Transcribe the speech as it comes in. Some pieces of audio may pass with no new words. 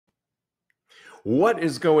What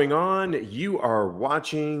is going on? You are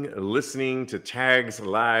watching, listening to Tags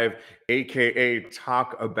Live, aka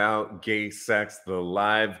Talk About Gay Sex, the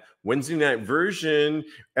live Wednesday night version,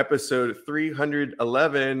 episode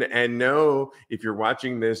 311. And no, if you're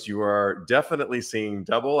watching this, you are definitely seeing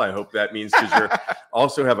double. I hope that means because you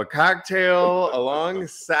also have a cocktail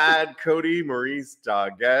alongside Kodi Maurice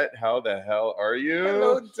Doggette. How the hell are you?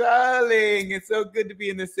 Hello, darling. It's so good to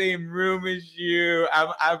be in the same room as you.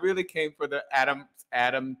 I really came for the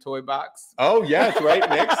Adam toy box. Oh, yeah, it's right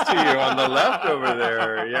next to you on the left over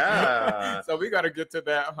there. Yeah. So we got to get to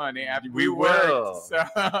that, honey. We will. So.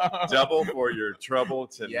 Double for your trouble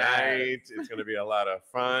tonight. Yes. It's going to be a lot of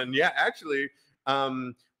fun. Yeah, actually,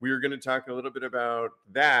 we are going to talk a little bit about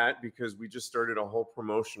that because we just started a whole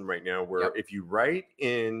promotion right now where if you write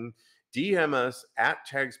in, DM us at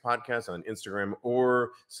TAGSPodcast on Instagram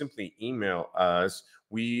or simply email us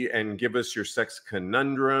and give us your sex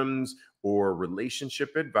conundrums or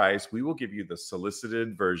relationship advice. We will give you the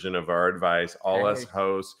solicited version of our advice, all us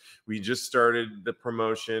hosts. We just started the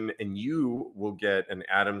promotion and you will get an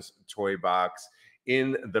Adam's Toy Box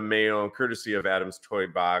in the mail, courtesy of Adam's Toy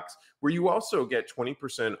Box, where you also get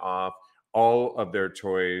 20% off all of their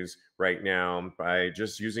toys right now by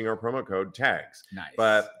just using our promo code TAGS. Nice.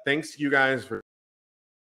 But thanks you guys for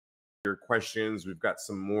your questions. We've got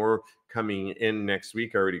some more coming in next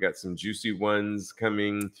week. I already got some juicy ones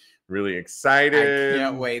coming. Really excited. I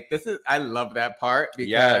can't wait. I love that part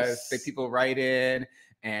because the people write in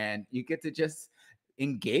and you get to just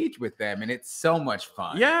engage with them and it's so much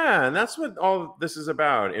fun. Yeah, and that's what all this is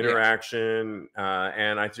about, interaction.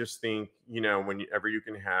 And I just think, whenever you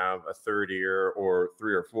can have a third ear or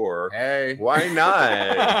 3 or 4, why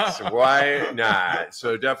not? Why not?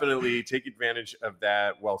 So definitely take advantage of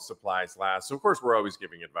that while supplies last. So of course we're always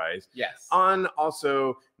giving advice. Yes. On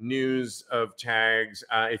also news of tags.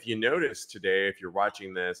 If you notice today, if you're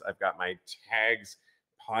watching this, I've got my Tags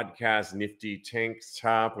Podcast nifty tank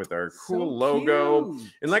top with our cool logo.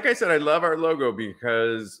 And like I said, I love our logo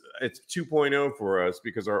because it's 2.0 for us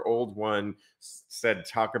because our old one said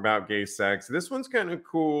talk about gay sex. This one's kind of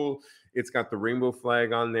cool. It's got the rainbow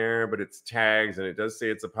flag on there, but it's tags and it does say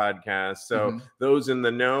it's a podcast. So those in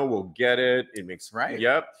the know will get it. It makes right.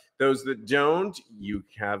 Yep. Those that don't, you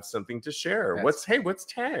have something to share. What's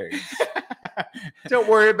tags? Don't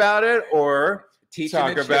worry about it or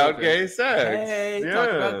talk about gay sex. Talk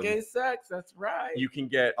about gay sex. That's right. You can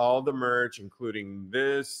get all the merch, including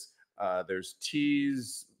this. There's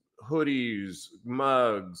tees, hoodies,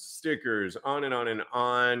 mugs, stickers, on and on and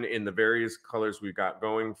on in the various colors we've got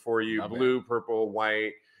going for you. Blue, purple,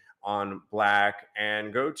 white, on black.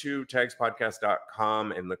 And go to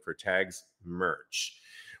tagspodcast.com and look for Tags merch.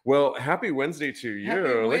 Well, happy Wednesday to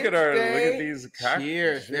you. Look at these cocktails.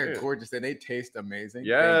 Cheers. They're gorgeous and they taste amazing.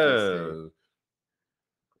 Yeah.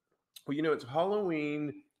 Well, it's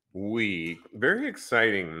Halloween week. Very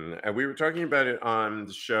exciting. We were talking about it on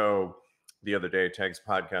the show the other day, Tags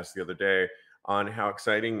Podcast the other day, on how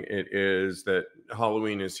exciting it is that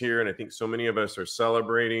Halloween is here. And I think so many of us are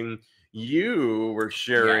celebrating. You were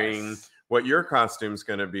sharing what your costume's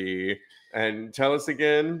going to be. And tell us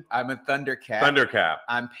again. I'm a Thundercat. Thundercat.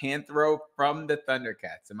 I'm Panthro from the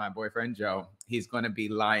Thundercats. And my boyfriend, Joe, he's going to be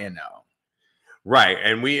Lion-O. Right.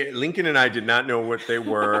 And Lincoln and I did not know what they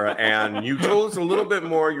were. And you told us a little bit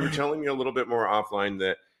more. You were telling me a little bit more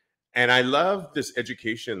offline and I love this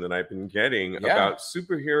education that I've been getting about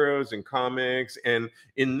superheroes and comics. And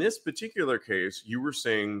in this particular case, you were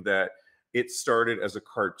saying that it started as a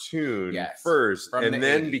cartoon first and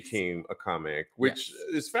then 80s. Became a comic, which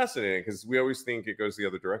is fascinating because we always think it goes the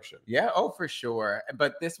other direction. Yeah, for sure.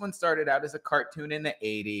 But this one started out as a cartoon in the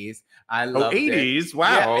 80s. I love 80s?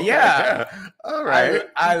 Wow. Yeah. All right.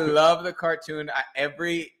 I love the cartoon.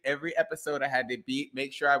 Every episode I had to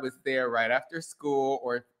make sure I was there right after school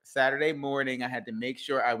or Saturday morning. I had to make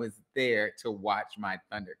sure I was there to watch my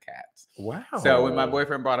Thundercats. Wow. So when my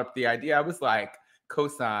boyfriend brought up the idea, I was like,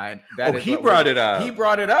 cosign. He brought it up. He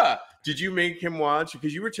brought it up. Did you make him watch?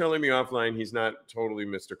 Because you were telling me offline he's not totally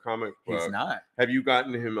Mr. Comic Book. He's not. Have you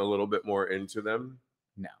gotten him a little bit more into them?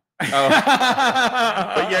 No. Oh.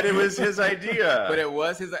 But yet it was his idea. But it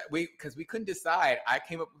was because we couldn't decide. I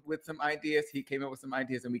came up with some ideas. He came up with some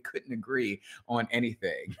ideas, and we couldn't agree on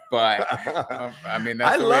anything. But I mean,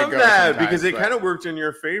 that's I love that because it kind of worked in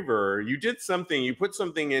your favor. You did something. You put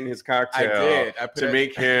something in his cocktail. I did. To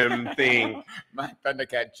make him think. My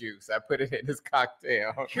Thundercat juice. I put it in his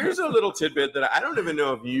cocktail. Here's a little tidbit that I don't even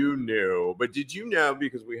know if you knew, but did you know?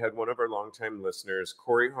 Because we had one of our longtime listeners,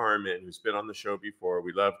 Corey Harmon, who's been on the show before.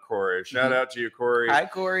 We love Corey. Shout out to you, Corey. Hi,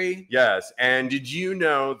 Corey. Yes. And did you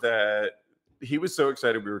know that he was so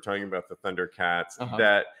excited we were talking about the Thundercats Uh-huh.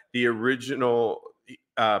 that the original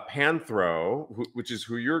Panthro, which is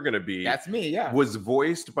who you're going to be, That's me, yeah. was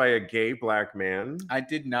voiced by a gay black man. I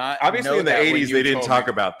did not. Obviously, know in the that when 80s, you they didn't told talk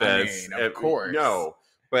me. about this. I mean, of course. No.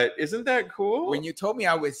 But isn't that cool? When you told me,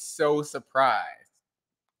 I was so surprised.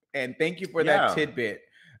 And thank you for that tidbit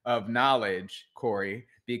of knowledge, Corey,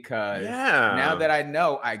 because now that I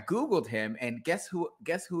know, I Googled him, and guess who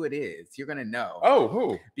it is? You're gonna know. Oh,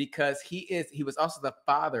 who? Because he was also the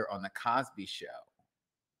father on the Cosby Show.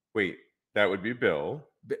 Wait, that would be Bill.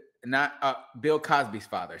 Not Bill Cosby's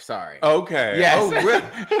father. Sorry. Okay. Yes.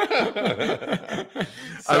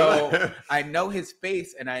 Oh, so I know his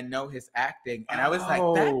face and I know his acting, and I was like,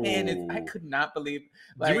 that man is. I could not believe.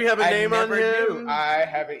 Do we have a name on him? I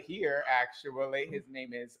have it here. Actually, his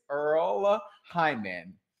name is Earl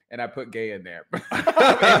Hyman. And I put gay in there. In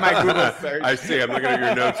my Google search. I see. I'm looking at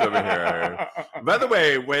your notes over here. By the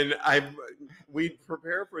way, we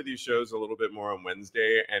prepare for these shows a little bit more on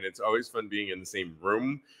Wednesday, and it's always fun being in the same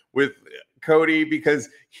room with Kodi because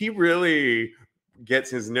he really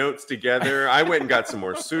gets his notes together. I went and got some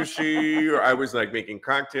more sushi, or I was like making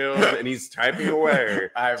cocktails, and he's typing away.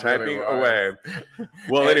 Away.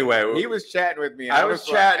 Well, anyway, he was chatting with me. I was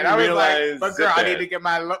chatting, and I realized, but girl, I need to get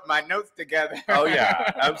my notes together. Oh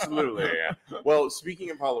yeah, absolutely. Well,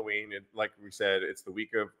 speaking of Halloween, like we said, it's the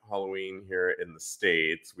week of Halloween here in the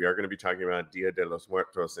States. We are going to be talking about Dia de los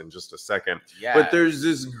Muertos in just a second. Yeah. But there's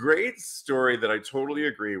this great story that I totally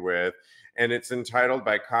agree with. And it's entitled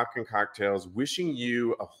by Cock and Cocktails, Wishing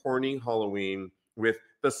You a Horny Halloween with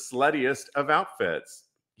the Sluttiest of Outfits.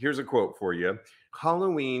 Here's a quote for you.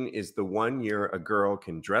 Halloween is the one year a girl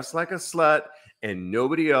can dress like a slut and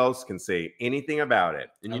nobody else can say anything about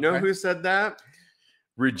it. And you know who said that?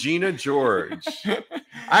 Regina George.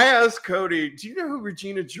 I asked Kodi, do you know who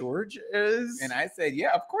Regina George is? And I said,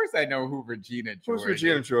 yeah, of course I know who Regina George is. Who's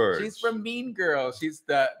Regina George? She's from Mean Girls. She's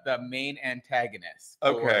the main antagonist.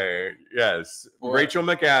 Okay, yes. Rachel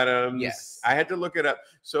McAdams. Yes. I had to look it up.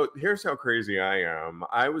 So here's how crazy I am.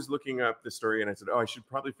 I was looking up the story and I said, I should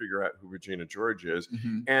probably figure out who Regina George is.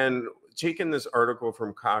 Mm-hmm. And taking this article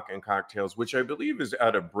from Cock and Cocktails, which I believe is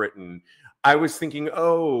out of Britain, I was thinking,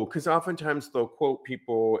 because oftentimes they'll quote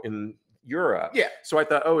people in Europe. Yeah. So I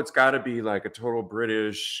thought, it's got to be like a total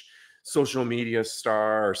British social media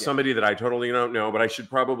star or somebody that I totally don't know, but I should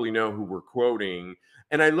probably know who we're quoting.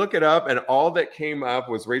 And I look it up, and all that came up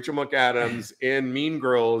was Rachel McAdams in Mean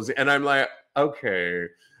Girls. And I'm like, okay,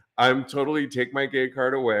 I'm totally take my gay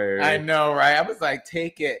card away. I know, right? I was like,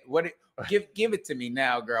 take it. Give it to me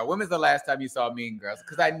now, girl. When was the last time you saw Mean Girls?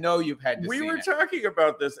 Because I know you've had to see it. We were talking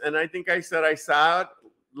about this, and I think I said I saw it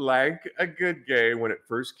like a good gay when it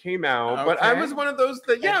first came out, but I was one of those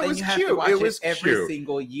that it was cute. It was every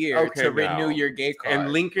single year to renew your gay card.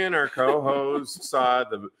 And Lincoln, our co-host, saw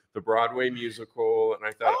the Broadway musical, and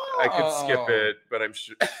I thought I could skip it, but I'm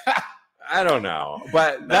sure. I don't know,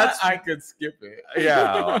 but I could skip it.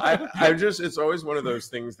 Yeah, I just, it's always one of those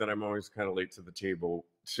things that I'm always kind of late to the table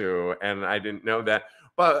too, and I didn't know that.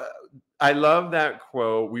 But I love that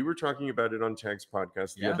quote. We were talking about it on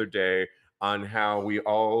TAGSPodcast the other day on how we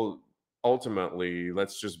all ultimately,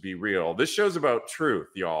 let's just be real. This show's about truth,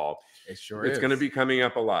 y'all. It sure is. It's going to be coming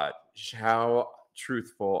up a lot. How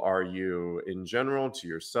truthful are you in general to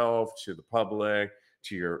yourself, to the public,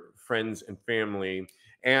 to your friends and family?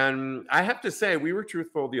 And I have to say, we were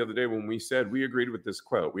truthful the other day when we said we agreed with this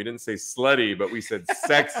quote. We didn't say slutty, but we said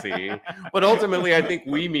sexy. But ultimately, I think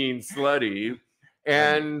we mean slutty.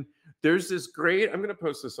 And there's this great, I'm going to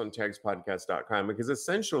post this on TAGSPodcast.com because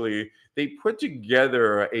essentially they put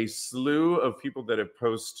together a slew of people that have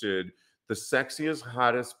posted the sexiest,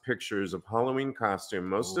 hottest pictures of Halloween costume,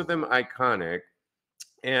 most of them iconic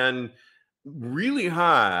and really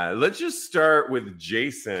hot. Let's just start with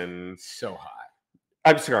Jason. So hot.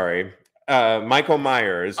 I'm sorry. Michael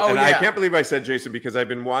Myers. I can't believe I said Jason because I've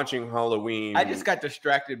been watching Halloween. I just got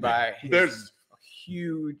distracted by his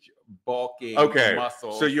huge, bulking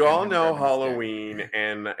muscles. So you all know Halloween.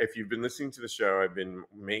 And if you've been listening to the show, I've been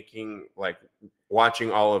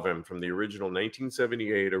watching all of them from the original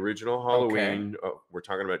 1978 original Halloween. We're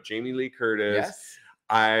talking about Jamie Lee Curtis. Yes.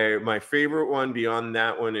 My favorite one beyond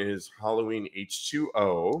that one is Halloween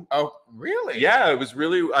H2O. Oh, really? Yeah, it was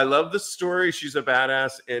really, I love the story. She's a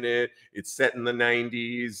badass in it. It's set in the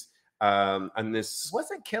 90s. And this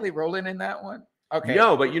wasn't Kelly Rowland in that one? Okay.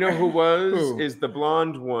 No, but you know who was? Is the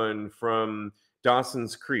blonde one from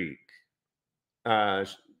Dawson's Creek.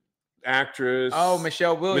 actress. Oh,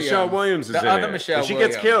 Michelle Williams. Michelle Williams is the in other it. Michelle She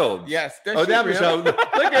Williams. gets killed. Yes. Oh, that Michelle. Look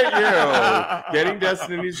at you getting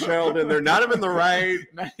Destiny's Child in there. Not even the right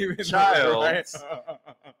child.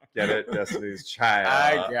 Get it? Destiny's Child.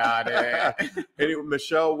 I got it. Anyway,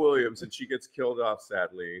 Michelle Williams, and she gets killed off,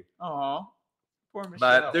 sadly. Oh, poor Michelle.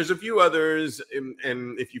 But there's a few others,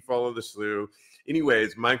 and if you follow the slew.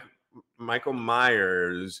 Anyways, Michael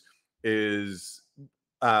Myers is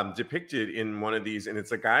depicted in one of these, and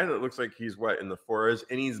it's a guy that looks like he's in the forest,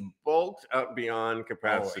 and he's bulked up beyond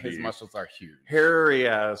capacity. His muscles are huge. Hairy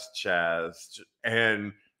ass chest,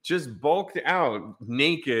 and just bulked out,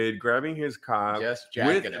 naked, grabbing his cock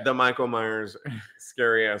with the Michael Myers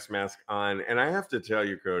scary ass mask on. And I have to tell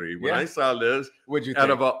you, Kodi, when I saw this, what'd you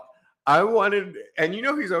think? I wanted, and you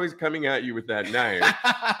know he's always coming at you with that knife.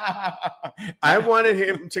 I wanted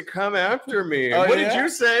him to come after me. What did you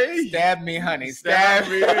say? Stab me, honey. Stab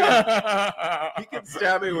me. He can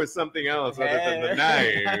stab me with something else other than the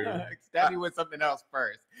knife. Stab me with something else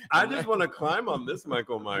first. I just want to climb on this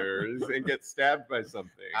Michael Myers and get stabbed by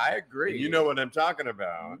something. I agree. And you know what I'm talking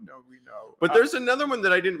about. We know. But there's another one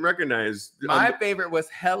that I didn't recognize. My favorite was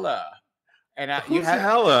Hella. And who's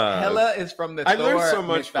Hella? Hella is from the Thor learned so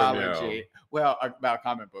much mythology. from you. Well, about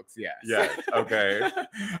comic books, yes. Yes, okay.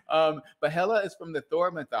 But Hella is from the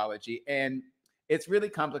Thor mythology, and it's really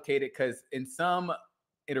complicated because in some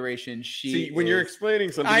iterations, when you're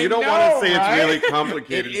explaining something, you don't want to say it's really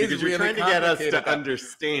complicated because you're trying to get us to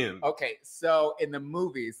understand. Okay, so in the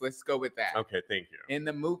movies, let's go with that. Okay, thank you. In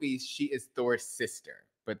the movies, she is Thor's sister,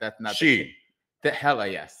 but that's not the Hela,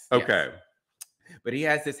 yes. Okay. Yes. But he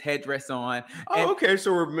has this headdress on. Oh, okay.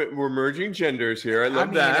 So we're merging genders here. I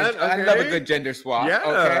love that. I love a good gender swap. Yeah.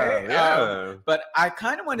 Okay. Yeah. But I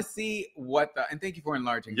kind of want to see and thank you for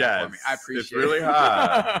enlarging that for me. I appreciate it. It's really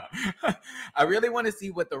hot. I really want to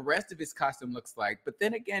see what the rest of his costume looks like. But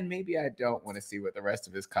then again, maybe I don't want to see what the rest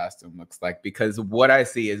of his costume looks like because what I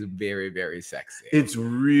see is very, very sexy. It's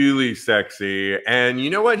really sexy. And you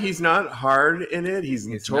know what? He's not hard in it.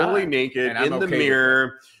 He's totally naked in the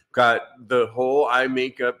mirror. Got the whole eye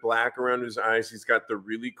makeup black around his eyes. He's got the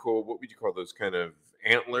really cool, what would you call those kind of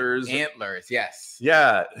antlers? Antlers, yes.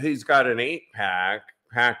 Yeah, he's got an 8-pack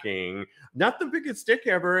packing. Not the biggest dick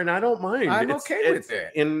ever, and I don't mind. I'm okay with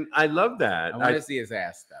it. And I love that. I want to see his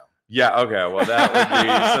ass, though. Yeah, okay. Well, that would be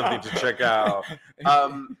something to check out.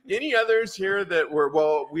 Any others here that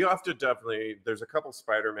we have to definitely, there's a couple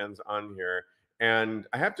Spider-Mans on here. And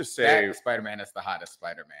I have to say, that Spider-Man is the hottest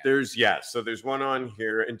Spider-Man. So there's one on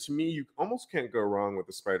here, and to me, you almost can't go wrong with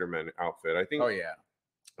the Spider-Man outfit. I think. Oh yeah.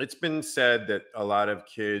 It's been said that a lot of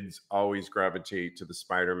kids always gravitate to the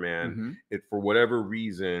Spider-Man. For whatever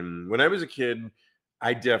reason. When I was a kid,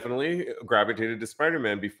 I definitely gravitated to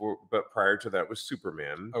Spider-Man but prior to that was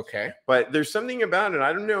Superman. Okay. But there's something about it.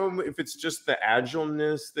 I don't know if it's just the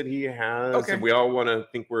agileness that he has. Okay. And we all want to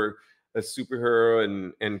think we're a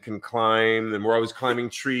superhero and can climb, and we're always climbing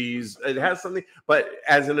trees. It has something, but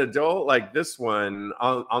as an adult, like this one,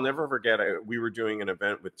 I'll never forget. We were doing an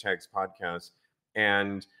event with TAGSPodcast,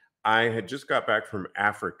 and I had just got back from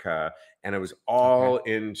Africa, and I was all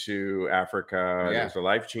into Africa. Yeah. It was a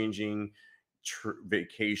life-changing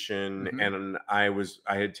vacation, and I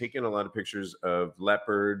had taken a lot of pictures of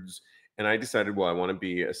leopards. And I decided, I want to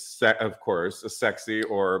be a sexy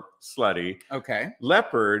or slutty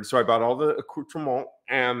leopard. So I bought all the accoutrement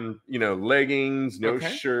and, leggings, no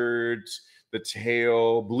shirts, the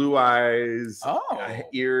tail, blue eyes,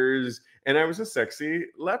 ears. And I was a sexy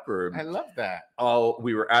leopard. I love that.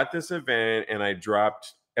 We were at this event and I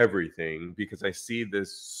dropped everything because I see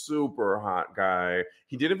this super hot guy.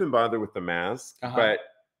 He didn't even bother with the mask, but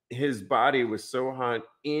his body was so hot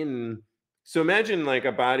So imagine like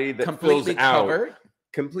a body that completely fills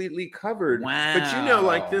completely covered. Wow. But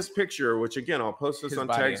like this picture, which again, I'll post this on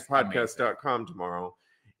TAGSPodcast.com tomorrow.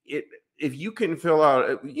 If you can fill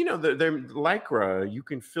out, the Lycra, you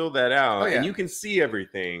can fill that out and you can see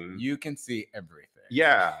everything. You can see everything.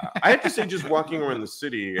 Yeah. I have to say, just walking around the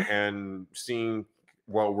city and seeing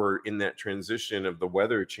while we're in that transition of the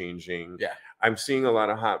weather changing, I'm seeing a lot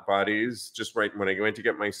of hot bodies just right when I went to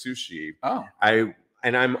get my sushi.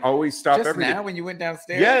 And I'm always stopped every day. When you went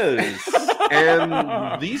downstairs? Yes.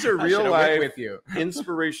 And these are real life with you.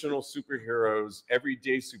 Inspirational superheroes,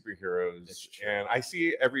 everyday superheroes. And I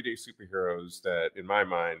see everyday superheroes that in my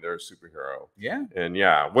mind, they're a superhero. Yeah. And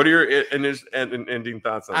what are your ending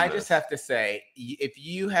thoughts on this? I just have to say, if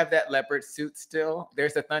you have that leopard suit still,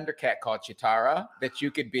 there's a Thundercat called Chitara that you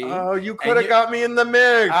could be. Oh, you could have got me in the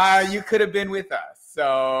mix. You could have been with us.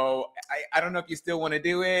 So I don't know if you still want to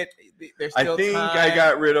do it. There's still time. I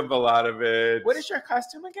got rid of a lot of it. What is your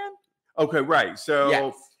costume again? Okay, right.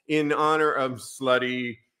 So in honor of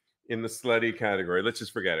Slutty, in the slutty category. Let's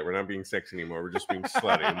just forget it. We're not being sexy anymore. We're just being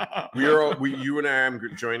slutty. You and I, I'm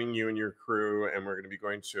joining you and your crew, and we're going to be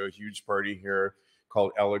going to a huge party here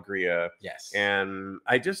called Alegria. Yes. And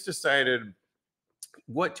I just decided,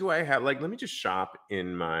 what do I have? Like, let me just shop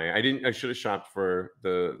in my, I should have shopped for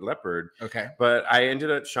the leopard. Okay. But I ended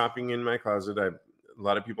up shopping in my closet. A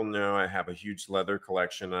lot of people know I have a huge leather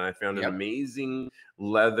collection, and I found an amazing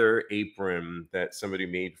leather apron that somebody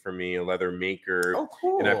made for me, a leather maker. Oh,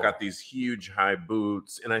 cool. And I've got these huge high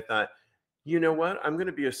boots. And I thought, you know what? I'm going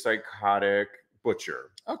to be a psychotic butcher.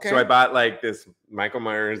 Okay. So I bought like this Michael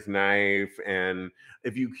Myers knife, and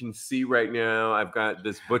if you can see right now, I've got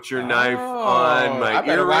this butcher knife on my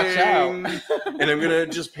earring, watch out. And I'm gonna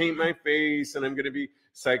just paint my face, and I'm gonna be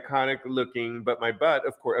psychotic looking, but my butt,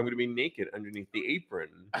 of course, I'm gonna be naked underneath the apron.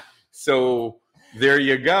 So there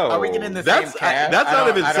you go. Are we getting the same cast? That's not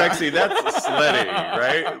even sexy. That's slutty,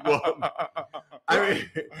 right? Well, I mean,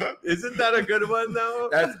 isn't that a good one though?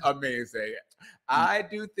 That's amazing. I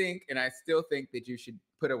do think, and I still think that you should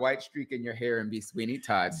put a white streak in your hair and be Sweeney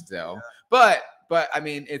Todd still. But I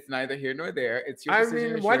mean, it's neither here nor there. It's your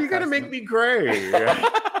decision. I mean, why do you got to make me gray?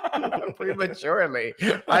 Prematurely.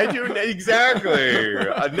 I do exactly.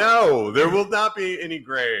 No, there will not be any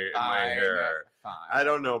gray in my hair. Fine. I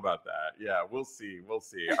don't know about that. Yeah, we'll see. We'll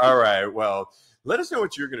see. All right. Well, let us know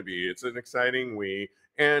what you're going to be. It's an exciting week.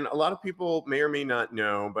 And a lot of people may or may not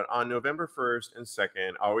know, but on November 1st and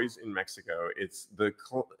 2nd, always in Mexico, it's the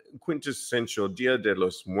quintessential Dia de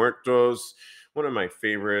los Muertos, one of my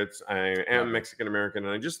favorites. I am Mexican-American,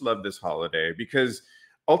 and I just love this holiday because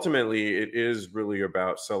ultimately it is really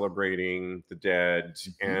about celebrating the dead.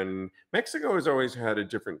 And Mexico has always had a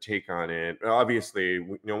different take on it.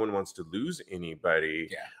 Obviously, no one wants to lose anybody.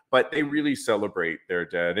 Yeah. But they really celebrate their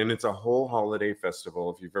dead. And it's a whole holiday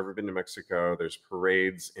festival. If you've ever been to Mexico, there's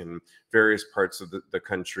parades in various parts of the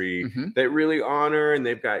country that really honor, and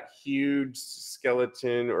they've got huge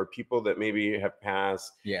skeleton or people that maybe have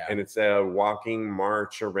passed. Yeah. And it's a walking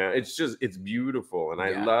march around. It's beautiful. And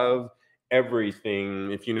I love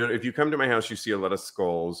everything. If you come to my house, you see a lot of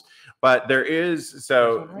skulls. But there is,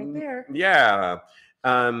 so right there. Yeah.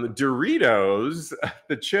 Doritos,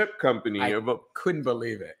 the chip company, couldn't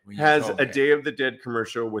believe it, has a Day of the Dead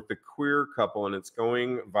commercial with the queer couple, and it's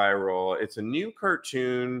going viral. It's a new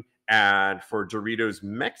cartoon ad for Doritos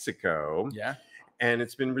Mexico. Yeah. And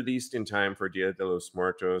it's been released in time for Dia de los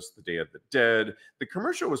Muertos, the Day of the Dead. The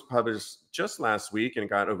commercial was published just last week and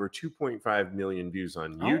got over 2.5 million views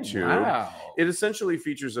on YouTube. Wow. It essentially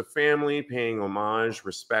features a family paying homage,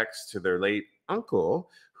 respects to their late uncle,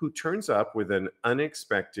 who turns up with an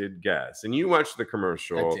unexpected guest. And you watched the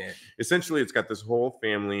commercial. I did. Essentially, it's got this whole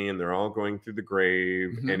family, and they're all going through the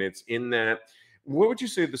grave. And it's in that, what would you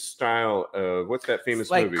say the style of, what's that famous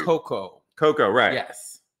movie? Like Coco. Coco, right.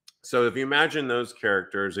 Yes. So if you imagine those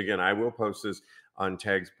characters, again, I will post this on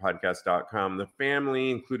TAGSPodcast.com. The family,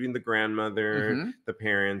 including the grandmother, the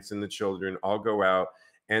parents, and the children, all go out,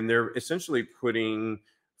 and they're essentially putting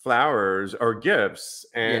flowers or gifts,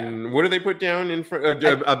 and what do they put down in front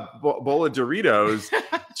of a bowl of Doritos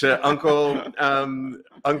to Uncle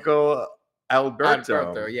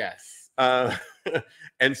Alberto? Yes.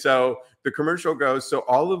 And so the commercial goes, so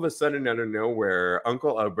all of a sudden, out of nowhere,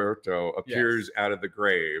 Uncle Alberto appears out of the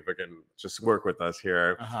grave. Again, just work with us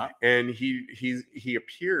here. And he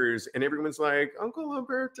appears, and everyone's like, Uncle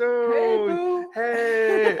Alberto, hey, boo.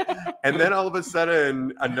 Hey. And then all of a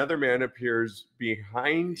sudden, another man appears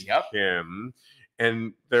behind him,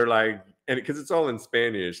 and they're like, and because it's all in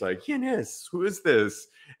Spanish, like, ¿Quién es? Who is this?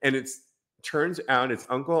 And turns out it's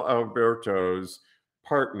Uncle Alberto's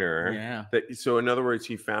partner. So in other words,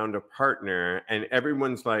 he found a partner, and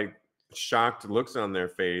everyone's like shocked looks on their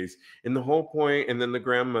face. And the whole point, and then the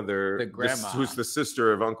grandmother, who's the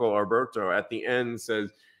sister of Uncle Alberto, at the end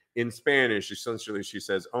says in Spanish, essentially she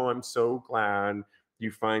says, "Oh, I'm so glad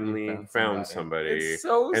you finally found somebody." It's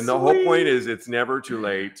so and the whole point is, it's never too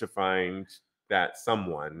late to find that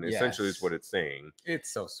someone, essentially, is what it's saying.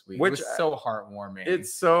 It's so sweet. Which is so heartwarming.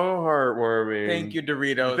 It's so heartwarming. Thank you,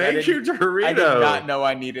 Doritos. Thank you, Doritos. I did not know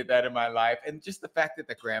I needed that in my life. And just the fact that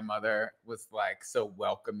the grandmother was like so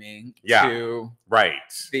welcoming to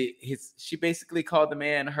she basically called the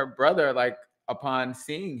man her brother, like, upon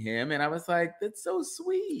seeing him, and I was like, that's so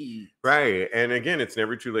sweet. Right. And again, it's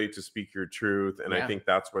never too late to speak your truth. And I think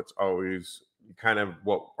that's what's always kind of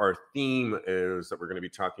what our theme is that we're going to be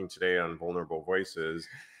talking today on Vulnerable Voices.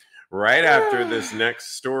 Right after this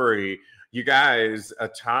next story, you guys, a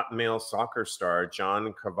top male soccer star,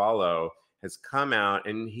 John Cavallo, has come out,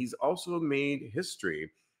 and he's also made history.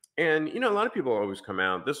 And, you know, a lot of people always come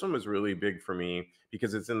out. This one was really big for me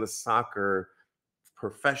because it's in the soccer,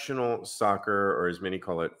 professional soccer, or as many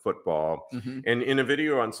call it, football. Mm-hmm. And in a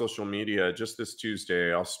video on social media just this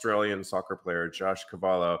Tuesday, Australian soccer player Josh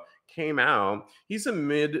Cavallo came out. He's a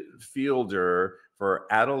midfielder for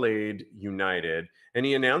Adelaide United. And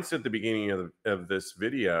he announced at the beginning of this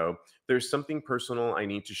video, there's something personal I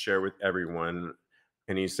need to share with everyone.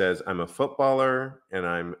 And he says, I'm a footballer and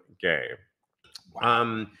I'm gay.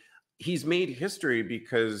 Wow. He's made history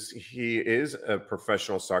because he is a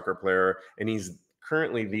professional soccer player and he's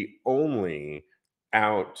currently the only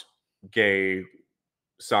out gay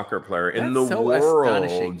soccer player in the so world.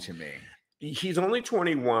 Astonishing to me. He's only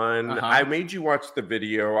 21. I made you watch the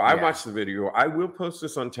video. I watched the video. I will post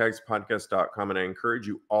this on TAGSPodcast.com, and I encourage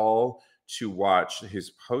you all to watch his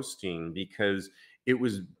posting because it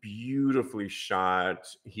was beautifully shot.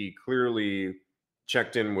 He clearly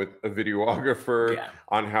checked in with a videographer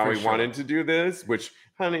on how he wanted to do this, which,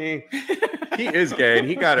 honey, he is gay and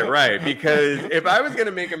he got it right. Because if I was going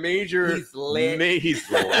to make a major, he's lit. He's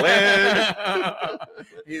lit.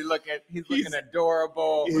 he's looking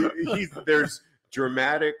adorable. There's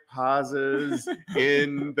dramatic pauses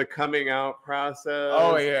in the coming out process.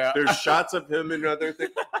 Oh yeah, there's shots of him and other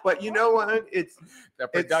things. But you know what? The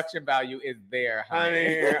production value is there,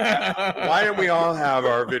 honey. Why didn't we all have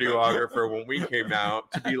our videographer when we came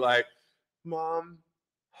out to be like, Mom,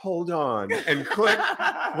 hold on, and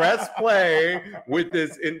press play with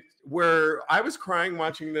this where I was crying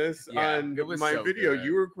watching this on my video. Good.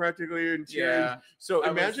 You were practically in tears. Yeah. So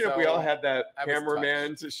imagine if we all had that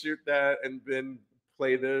cameraman to shoot that and then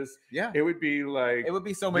play this. Yeah. It would be like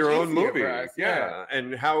so much your own movie. For us. Yeah.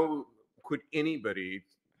 And how could anybody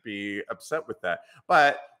be upset with that?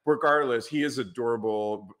 But regardless, he is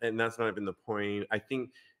adorable, and that's not even the point. I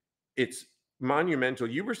think it's monumental.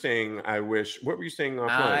 You were saying, what were you saying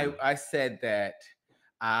offline? I said that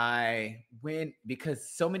because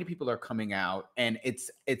so many people are coming out, and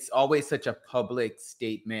it's always such a public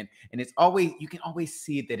statement, and you can always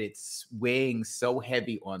see that it's weighing so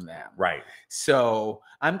heavy on them. Right. So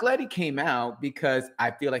I'm glad he came out because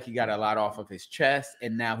I feel like he got a lot off of his chest,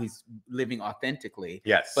 and now he's living authentically.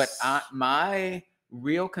 Yes. But my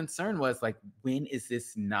real concern was like, when is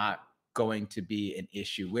this not going to be an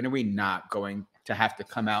issue? When are we not going to have to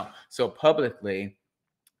come out so publicly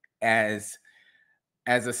as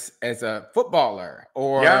a footballer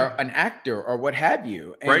or an actor or what have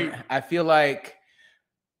you? And I feel like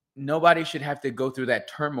nobody should have to go through that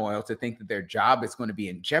turmoil to think that their job is going to be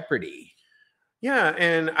in jeopardy. Yeah,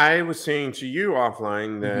 and I was saying to you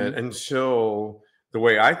offline that until the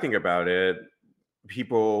way I think about it,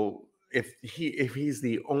 people, if he's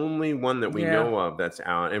the only one that we know of that's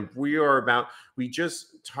out, and we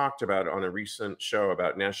just talked about on a recent show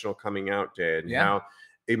about National Coming Out Day and how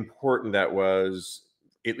important that was.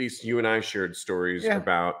 At least you and I shared stories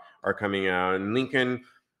about our coming out, and Lincoln,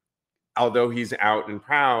 although he's out and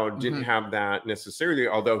proud, didn't have that necessarily,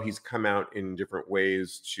 although he's come out in different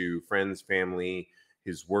ways to friends, family,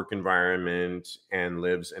 his work environment, and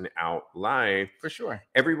lives an out life. For sure.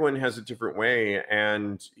 Everyone has a different way,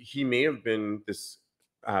 and he may have been this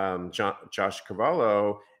Josh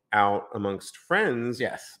Cavallo out amongst friends.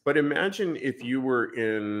 Yes. But imagine if you were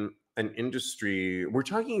in an industry, we're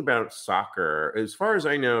talking about soccer. As far as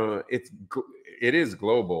I know, it is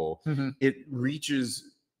global. It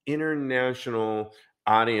reaches international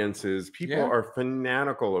audiences. People are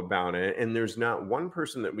fanatical about it, and there's not one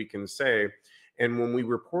person that we can say. And when we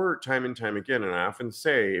report time and time again, and I often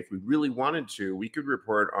say, if we really wanted to, we could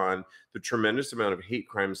report on the tremendous amount of hate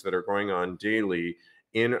crimes that are going on daily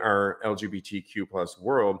in our LGBTQ plus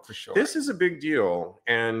world. For sure. This is a big deal.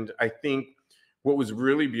 And I think what was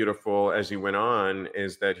really beautiful as he went on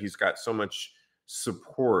is that he's got so much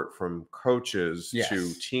support from coaches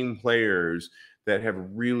to team players that have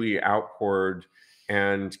really outpoured,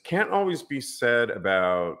 and can't always be said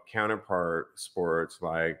about counterpart sports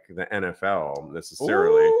like the NFL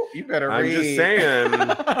necessarily. Ooh, you better read. I'm just saying,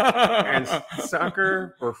 and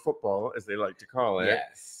soccer, or football as they like to call it,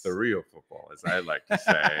 the real football as I like to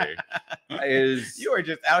say, is... You are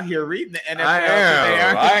just out here reading the NFL.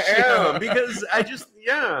 I am, because I just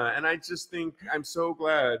think I'm so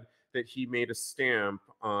glad that he made a stamp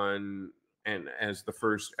on, and as the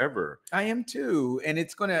first ever. I am too. And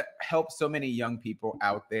it's going to help so many young people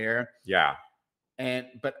out there. Yeah.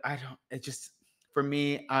 But for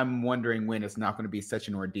me, I'm wondering when it's not going to be such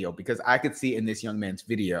an ordeal, because I could see in this young man's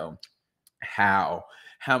video how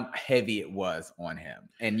heavy it was on him.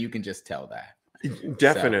 And you can just tell that.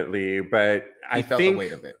 Definitely. But I think the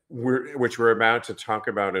weight of it. which we're about to talk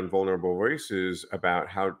about in Vulnerable Voices, about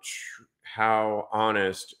how how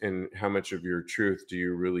honest and how much of your truth do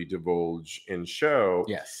you really divulge and show.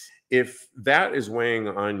 Yes. If that is weighing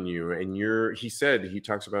on you, and he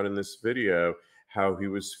talks about in this video how he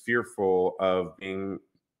was fearful of being,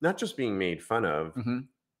 not just being made fun of,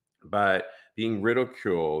 but being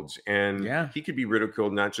ridiculed. And he could be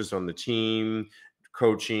ridiculed not just on the team,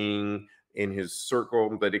 coaching, in his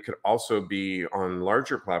circle, but it could also be on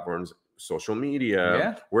larger platforms, social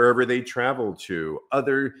media, wherever they travel to,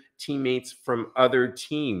 other teammates from other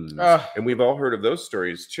teams. And we've all heard of those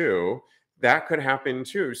stories too. That could happen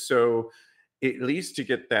too. So at least to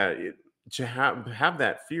get that, to have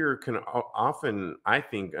that fear can often, I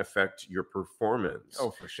think, affect your performance.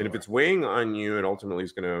 Oh, for sure. And if it's weighing on you, it ultimately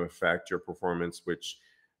is going to affect your performance, which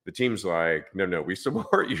the team's like, no, we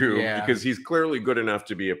support you because he's clearly good enough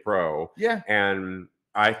to be a pro. Yeah. And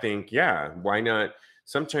I think, why not?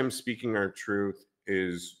 Sometimes speaking our truth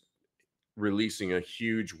is releasing a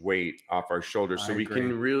huge weight off our shoulders, so we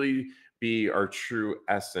can really be our true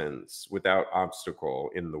essence without obstacle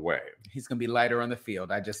in the way. He's gonna be lighter on the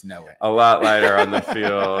field. I just know it. A lot lighter on the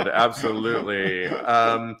field. Absolutely.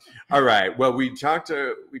 All right. Well, we talked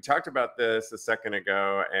about this a second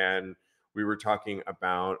ago, and we were talking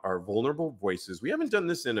about our vulnerable voices. We haven't done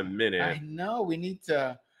this in a minute. I know. We need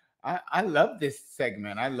to. I love this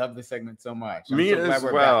segment. I love this segment so much. I'm so glad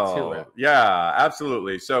we're back to it. Yeah,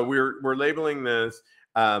 absolutely. So we're labeling this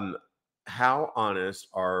how honest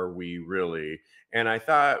are we really? And I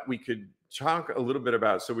thought we could talk a little bit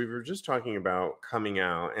about, so we were just talking about coming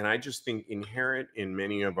out, and I just think inherent in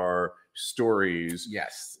many of our stories,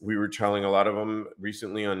 we were telling a lot of them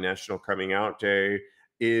recently on National Coming Out Day,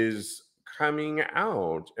 is coming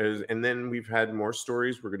out. And then we've had more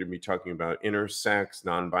stories. We're going to be talking about intersex,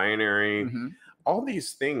 non-binary. All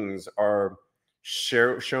these things are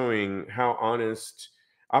showing how honest,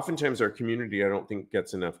 oftentimes our community, I don't think,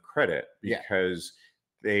 gets enough credit because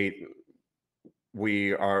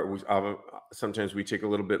sometimes we take a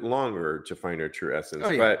little bit longer to find our true essence.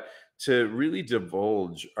 But to really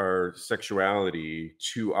divulge our sexuality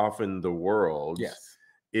to often the world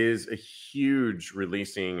is a huge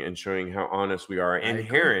releasing and showing how honest we are,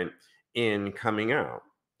 inherent in coming out.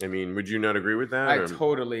 I mean, would you not agree with that? I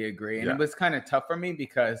totally agree. And it was kind of tough for me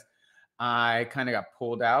because I kind of got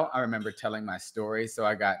pulled out. I remember telling my story. So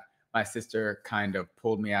my sister kind of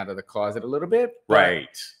pulled me out of the closet a little bit.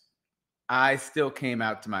 Right. I still came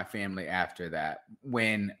out to my family after that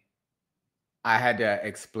when I had to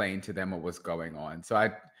explain to them what was going on. So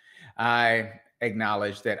I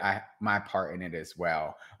acknowledged that my part in it as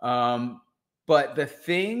well. But the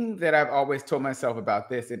thing that I've always told myself about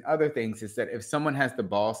this and other things is that if someone has the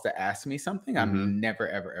balls to ask me something, I'm never,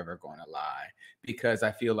 ever, ever going to lie, because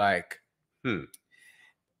I feel like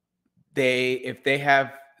if they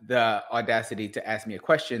have the audacity to ask me a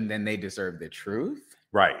question, then they deserve the truth.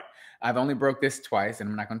 Right. I've only broke this twice, and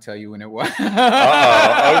I'm not going to tell you when it was. Okay.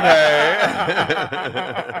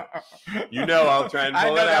 I'll try and pull it out. I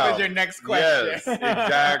know that was your next question. Yes,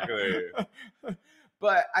 exactly.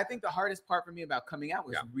 But I think the hardest part for me about coming out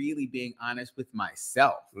was really being honest with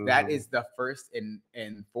myself. That is the first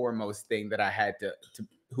and foremost thing that I had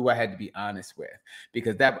who I had to be honest with,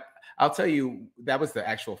 because I'll tell you, that was the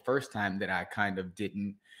actual first time that I kind of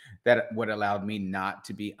that what allowed me not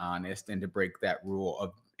to be honest and to break that rule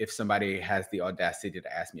of, if somebody has the audacity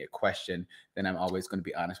to ask me a question, then I'm always going to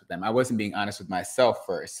be honest with them. I wasn't being honest with myself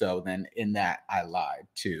first. So then in that, I lied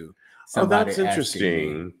to somebody. Oh, that's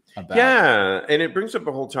interesting. Yeah. And it brings up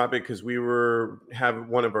a whole topic, because have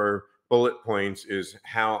one of our bullet points is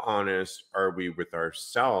how honest are we with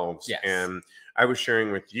ourselves? Yes. And I was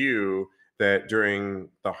sharing with you that during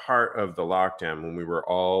the heart of the lockdown, when we were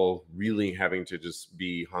all really having to just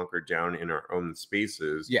be hunkered down in our own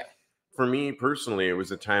spaces. Yeah. For me personally, it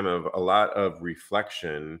was a time of a lot of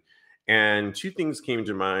reflection. And two things came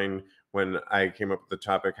to mind when I came up with the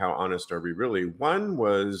topic, how honest are we really? One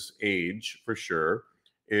was age, for sure.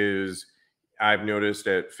 I've noticed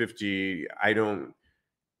at 50, I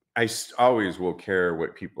always will care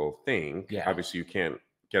what people think. Yeah. Obviously, you can't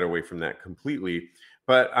get away from that completely.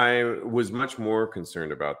 But I was much more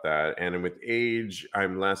concerned about that. And with age,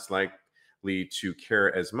 I'm less likely to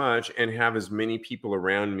care as much and have as many people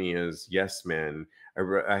around me as yes men.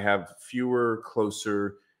 I have fewer,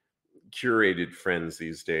 closer, curated friends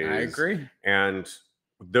these days. I agree. And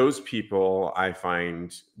those people, I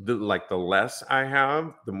find the less I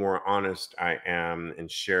have, the more honest I am and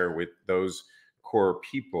share with those core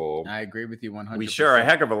people. I agree with you 100%. We share a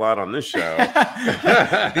heck of a lot on this show.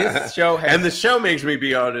 This show has... And the show makes me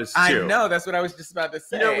be honest too. I know, that's what I was just about to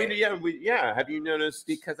say. Have you noticed?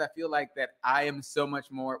 Because I feel like that I am so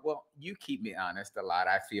much more, well, you keep me honest a lot,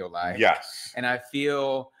 I feel like. Yes. And I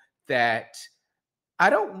feel that I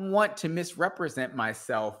don't want to misrepresent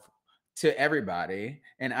myself to everybody,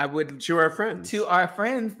 and I would to our friends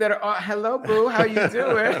that are hello boo, how you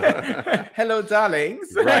doing? Hello darlings.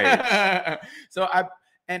 Right. So I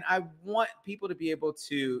want people to be able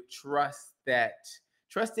to trust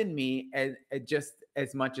in me as just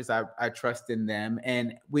as much as I trust in them,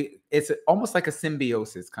 and it's almost like a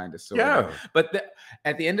symbiosis kind of sort of. But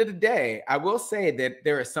at the end of the day, I will say that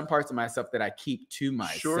there are some parts of myself that I keep to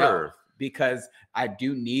myself. Sure. Because I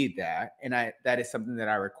do need that, and that is something that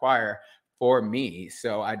I require for me.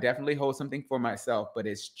 So I definitely hold something for myself, but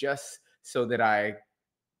it's just so that I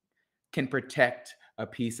can protect a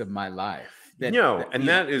piece of my life. That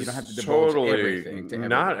is totally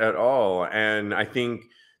not at all. And I think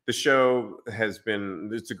the show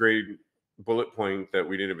it's a great bullet point that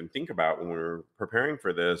we didn't even think about when we were preparing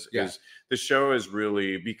for this. Is the show is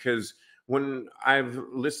really, because when I've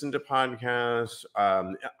listened to podcasts,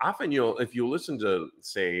 often if you listen to,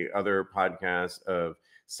 say, other podcasts of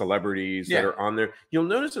celebrities that are on there, you'll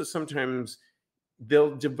notice that sometimes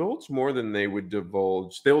they'll divulge more than they would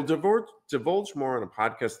divulge. They'll divulge more on a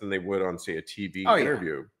podcast than they would on, say, a TV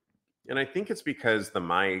interview. And I think it's because the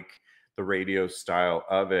mic, the radio style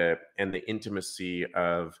of it, and the intimacy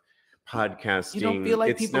of podcasting. You don't feel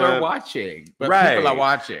like people are watching, but people are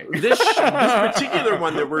watching. This particular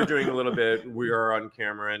one that we're doing a little bit, we are on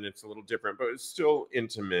camera and it's a little different, but it's still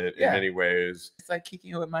intimate in many ways. It's like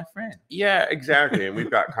kicking it with my friend. Yeah, exactly. And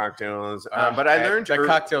we've got cocktails. But I learned the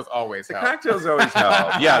cocktails always help. Cocktails always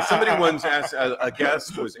help. Yeah, somebody once asked, a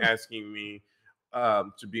guest was asking me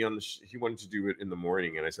to be on he wanted to do it in the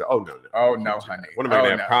morning, and I said, no, honey. What am I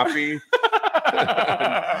gonna have, coffee?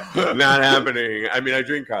 Not happening. I mean, I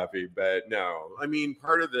drink coffee, but no. I mean,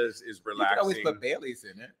 part of this is relaxing. You could always put Baileys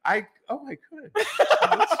in it. I could.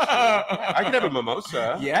 I could have a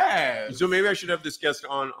mimosa. Yes. So maybe I should have this guest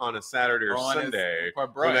on a Saturday or Sunday for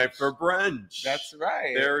brunch. For brunch. That's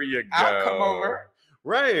right. There you go. I'll come over.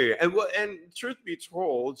 Right. And truth be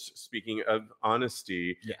told, speaking of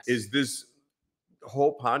honesty, is this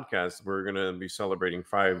whole podcast, we're going to be celebrating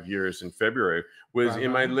 5 years in February, was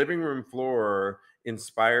in my living room floor,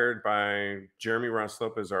 inspired by Jeremy Ross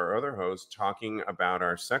Lopez, our other host, talking about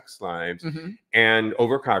our sex lives and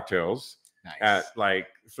over cocktails at like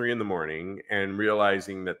 3 a.m, and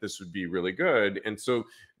realizing that this would be really good. And so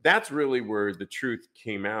that's really where the truth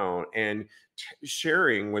came out, and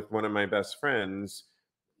sharing with one of my best friends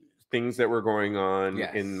things that were going on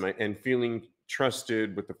and feeling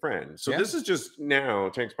trusted with the friend. So this is just now,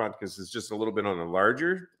 TAGSPodcast is just a little bit on a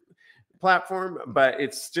larger platform, but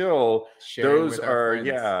it's still sharing those are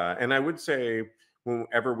and I would say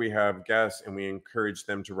whenever we have guests and we encourage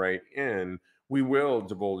them to write in, we will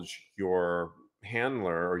divulge your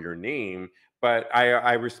handler or your name, but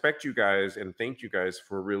I respect you guys and thank you guys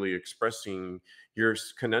for really expressing your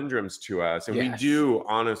conundrums to us, and we do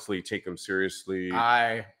honestly take them seriously.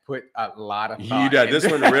 I put a lot of thought. You do. This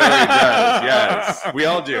one really does. Yes, we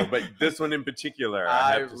all do, but this one in particular,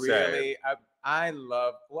 I have to say. I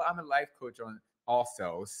love. Well, I'm a life coach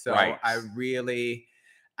also, so I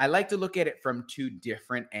like to look at it from 2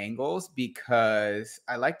 different angles, because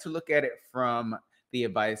I like to look at it from the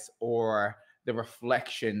advice or the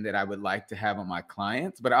reflection that I would like to have on my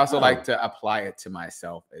clients, but I also like to apply it to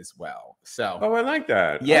myself as well. So, I like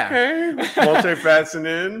that. Yeah. Okay.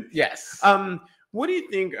 Multifaceted. Yes. What do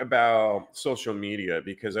you think about social media?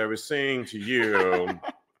 Because I was saying to you,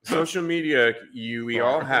 social media, we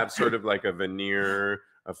all have sort of like a veneer,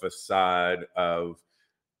 a facade of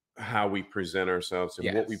how we present ourselves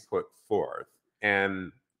and what we put forth.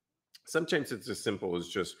 And sometimes it's as simple as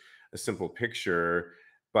just a simple picture,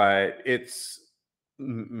 but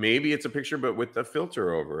maybe it's a picture, but with a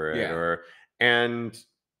filter over it. And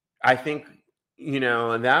I think,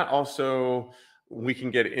 and that also, we can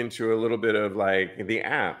get into a little bit of like the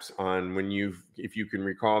apps on if you can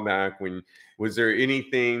recall back, was there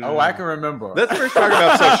anything? Oh, I can remember. Let's first talk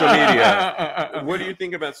about social media. What do you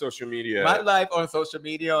think about social media? My life on social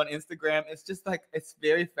media, on Instagram, it's just like, it's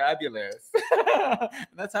very fabulous.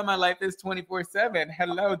 That's how my life is 24/7.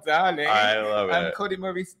 Hello, darling. I love it. I'm Kodi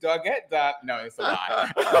Maurice Doggette. No, it's a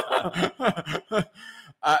lie.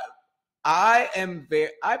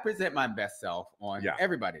 I present my best self on,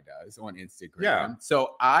 everybody does, on Instagram. Yeah.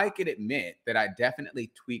 So I could admit that I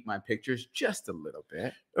definitely tweak my pictures just a little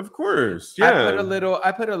bit. Of course. Yeah.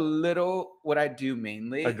 I put a little, what I do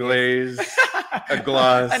mainly. A glaze. A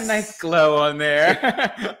gloss. A nice glow on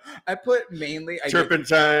there. I put mainly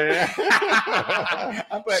turpentine.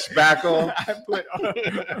 I put spackle. I put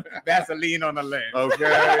Vaseline on the lens. Okay,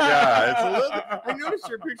 yeah. It's a little. I noticed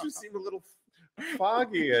your pictures seem a little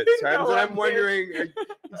foggy at times, and I'm wondering, is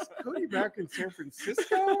Kodi back in San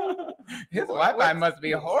Francisco? His Wi-Fi must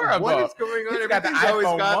be horrible. What is going on? Everything's always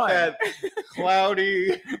got that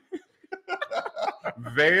cloudy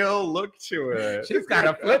veil look to it. She's got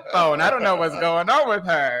a flip phone. I don't know what's going on with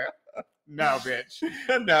her. No, bitch.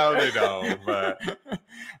 No, they don't. But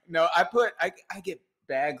no, I get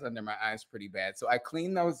bags under my eyes pretty bad, so I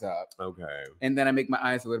clean those up. Okay. And then I make my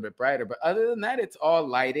eyes a little bit brighter. But other than that, it's all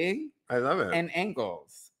lighting. I love it. And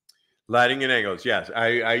angles. Lighting and angles, yes.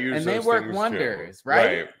 I use and those they work things wonders, too.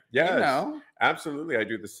 right? Yes. You know? Absolutely. I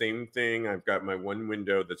do the same thing. I've got my one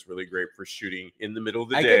window that's really great for shooting in the middle of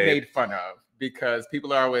the day. I get made fun of because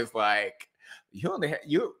people are always like,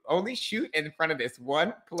 you only shoot in front of this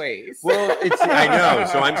one place. Well, I know.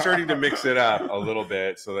 So I'm starting to mix it up a little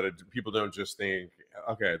bit so that people don't just think,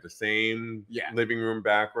 okay, the same living room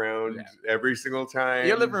background every single time.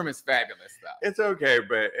 Your living room is fabulous, though. It's okay,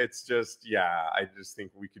 but it's just, I just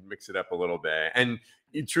think we could mix it up a little bit. And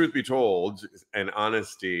truth be told, and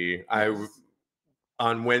honesty,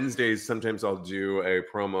 on Wednesdays, sometimes I'll do a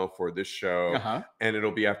promo for this show, and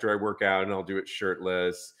it'll be after I work out, and I'll do it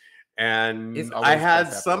shirtless. And I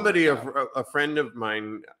had somebody, a friend of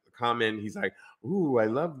mine, comment. He's like, "Ooh, I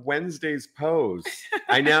love Wednesday's pose."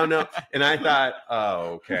 I now know, and I thought,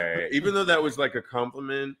 "Oh, okay." Even though that was like a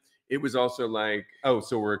compliment, it was also like, "Oh,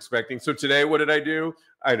 so we're expecting." So today, what did I do?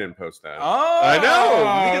 I didn't post that. Oh, I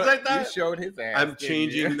know, because I thought you showed his ass. I'm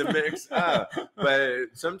changing the mix up. But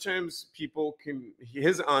sometimes people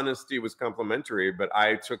his honesty was complimentary, but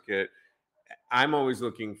I took it. I'm always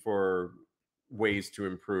looking for ways to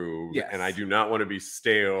improve, and I do not want to be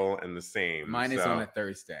stale and the same. Mine is on a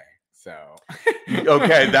Thursday, so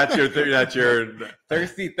okay, that's your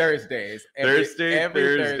Thirsty Thursdays. Every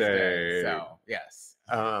Thursday. So yes.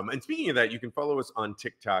 And speaking of that, you can follow us on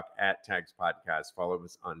TikTok at TAGSPodcast. Follow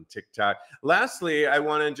us on TikTok. Lastly, I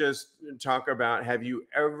want to just talk about: have you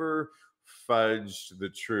ever fudged the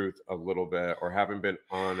truth a little bit, or haven't been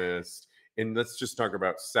honest? And let's just talk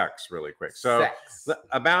about sex really quick. So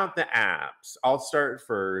about the apps, I'll start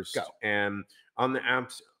first. Go. And on the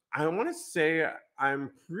apps, I want to say I'm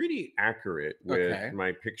pretty accurate with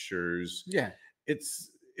my pictures. Yeah. It's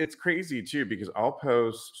crazy too, because I'll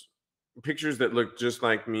post pictures that look just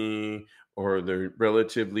like me, or they're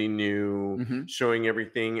relatively new, showing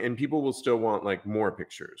everything, and people will still want like more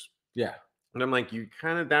pictures. Yeah. And I'm like,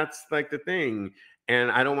 that's like the thing. And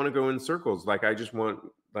I don't want to go in circles. Like, I just want,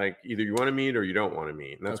 like, either you want to meet or you don't want to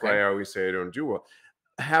meet. And that's why I always say I don't do well.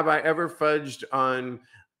 Have I ever fudged on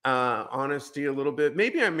honesty a little bit?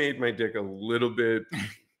 Maybe I made my dick a little bit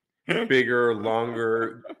bigger,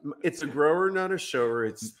 longer. It's a grower, not a shower.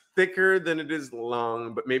 It's thicker than it is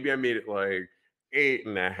long, but maybe I made it like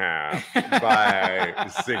 8.5 by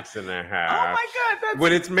 6.5. Oh my God! That's...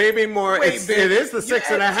 But it's maybe more. It is the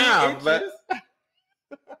 6.5, but.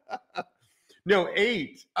 No,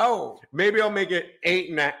 8. Oh, maybe I'll make it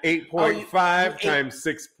 8.5 times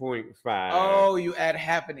 6.5. Oh, you add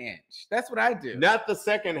half an inch. That's what I do. Not the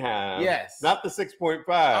second half. Yes. Not the 6.5.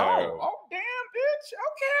 Oh, damn, bitch.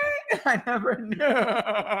 Okay. I never knew.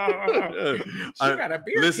 She got a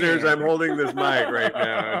beer listeners, can. I'm holding this mic right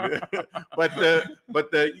now. but the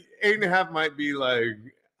 8.5 might be like,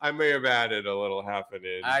 I may have added a little half an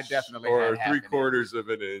inch. I definitely or had 3/4 of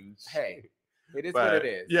an inch. Hey. It is what it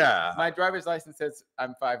is. Yeah. My driver's license says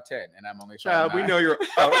I'm 5'10" and I'm only 5'9". We know you're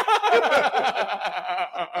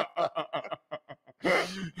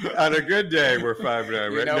on a good day, we're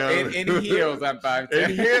 5'9". Right now. In heels, I'm 5'10".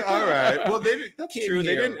 In heel, all right. Well, that's true. Heels.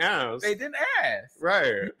 They didn't ask. They didn't ask.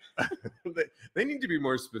 Right. They need to be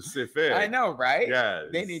more specific. I know, right? Yes.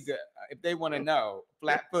 They need to, if they want to know,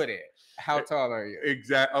 flat-footed. How tall are you?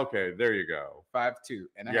 Exactly. Okay, there you go. 5'2".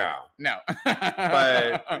 And no.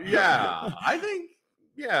 But yeah, I think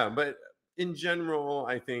but in general,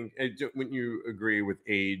 I think when you agree with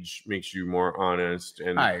age makes you more honest,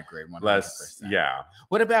 and I agree 100%. Less. Yeah.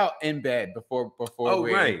 What about in bed before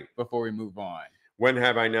we move on? When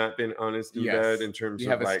have I not been honest in bed in terms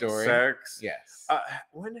of like sex? Yes.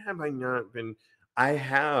 When have I not been? I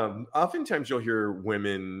have. Oftentimes you'll hear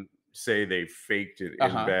women say they faked it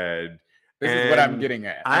in bed. This is what I'm getting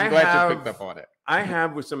at. I'm glad you picked up on it. I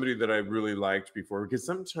have with somebody that I really liked before, because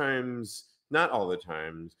sometimes, not all the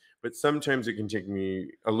times, but sometimes it can take me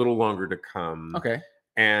a little longer to come. Okay.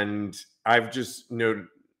 And I've just noted,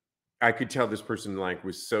 I could tell this person like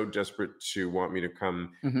was so desperate to want me to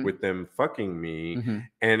come with them fucking me.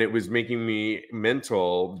 And it was making me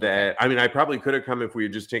mental that, I mean, I probably could have come if we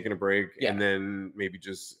had just taken a break and then maybe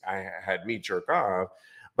just, I had me jerk off.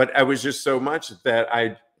 But I was just so much that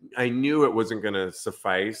I knew it wasn't going to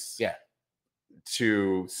suffice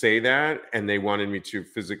to say that. And they wanted me to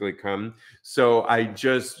physically come. So I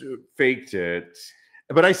just faked it.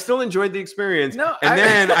 But I still enjoyed the experience.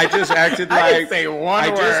 Then I just acted like I didn't say one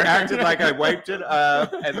word. Just acted like I wiped it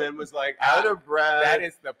up and then was like out of breath. That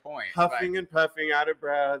is the point. Huffing and puffing, out of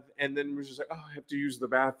breath, and then was just like, oh, I have to use the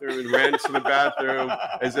bathroom, and ran to the bathroom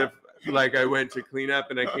as if like I went to clean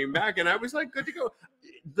up, and I came back and I was like good to go.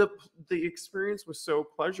 The experience was so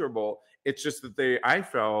pleasurable. It's just that I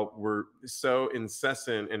felt were so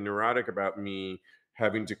incessant and neurotic about me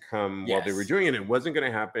having to come while they were doing it. It wasn't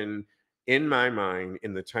going to happen in my mind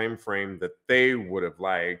in the time frame that they would have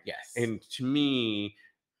liked. And to me,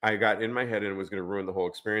 I got in my head and it was going to ruin the whole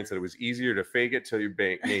experience, that it was easier to fake it till you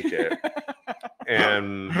make it.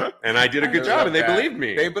 and I did a good job, and they believed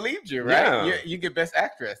me. They believed you, right? Yeah. You get Best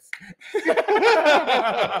Actress.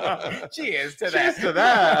 Cheers to that. Cheers to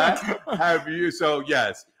that. Have you? So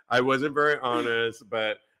yes, I wasn't very honest,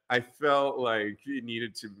 but I felt like I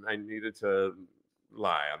needed to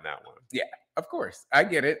lie on that one. Yeah, of course. I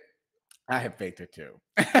get it. I have faked it too.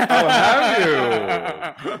 Oh, have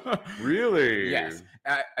you? Really? Yes.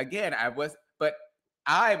 Again,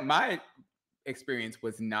 my experience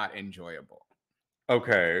was not enjoyable.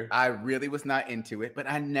 Okay. I really was not into it, but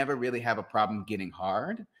I never really have a problem getting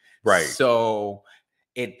hard. Right. So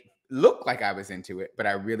it looked like I was into it, but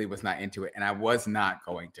I really was not into it, and I was not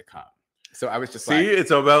going to come. So I was just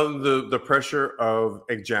it's about the pressure of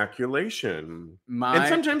ejaculation. And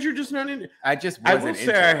sometimes you're just not in it. I will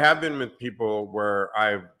say I have been with people where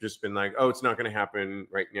I've just been like, oh, it's not going to happen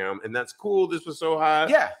right now. And that's cool. This was so hot.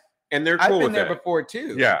 Yeah. And they're cool with it. I've been there before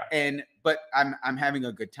too. Yeah. But I'm having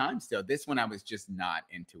a good time still. This one I was just not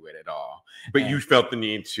into it at all. But you felt the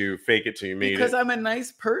need to fake it till you made it. Because I'm a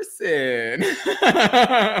nice person.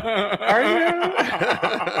 Are you?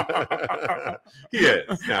 He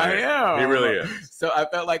is. No, I am. He really is. So I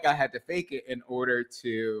felt like I had to fake it in order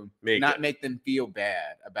to not make them feel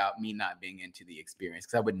bad about me not being into the experience.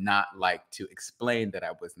 Because I would not like to explain that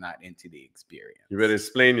I was not into the experience. You better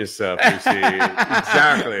explain yourself, you see.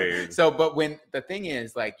 Exactly. So, but when the thing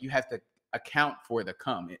is, like, you have to account for the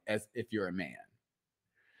cum as if you're a man.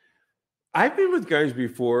 I've been with guys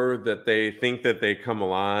before that they think that they come a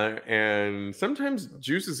lot, and sometimes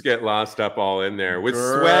juices get lost up all in there with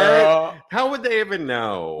sweat. How would they even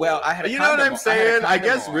know? Well, I had you know what I'm saying? I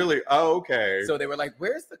guess really. Oh, okay. So they were like,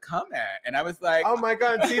 "Where's the cum at?" And I was like, "Oh my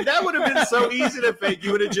god! See, that would have been so easy to fake.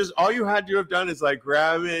 You would have just all you had to have done is like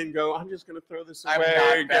grab it and go. I'm just gonna throw this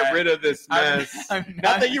away, get rid of this mess.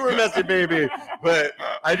 Not that you were messy, baby, but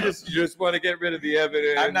I just want to get rid of the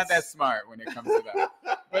evidence. I'm not that smart when it comes to that.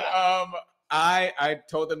 But I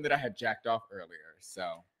told them that I had jacked off earlier,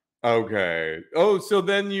 so okay. Oh, so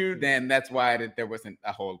then that's why there wasn't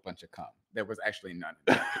a whole bunch of cum. There was actually none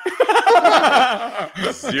of that.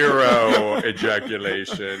 Zero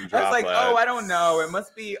ejaculation. I was like, oh, I don't know. It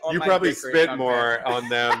must be on you my probably spit more on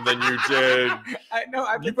them than you did. I know.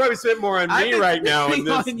 You probably spit more on me right now in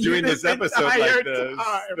doing this episode like this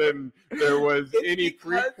than there was any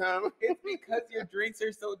pre-cum. It's because your drinks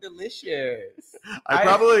are so delicious. I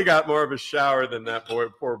probably got more of a shower than that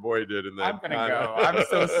poor boy did in that. I'm gonna go. I'm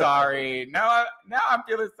so sorry. Now I'm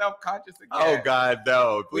feeling self-conscious again. Oh God,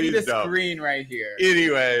 no! Please don't. Screen right here.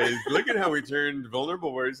 Anyways, look at how we turned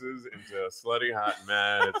vulnerable voices into a slutty hot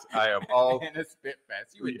mess. I am all in a spit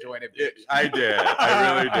fest. You enjoyed it, bitch. I did.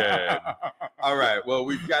 I really did. All right. Well,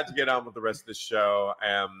 we've got to get on with the rest of the show.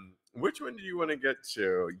 Which one do you want to get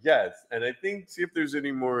to? Yes, and I think see if there's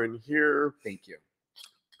any more in here. Thank you.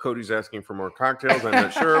 Cody's asking for more cocktails. I'm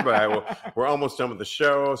not sure, but we're almost done with the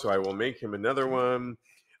show, so I will make him another one.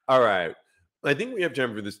 All right. I think we have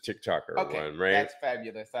time for this TikToker one, right? That's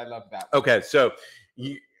fabulous. I love that one. Okay, so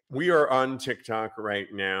we are on TikTok right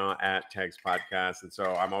now at TAGSPodcast, and so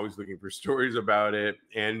I'm always looking for stories about it.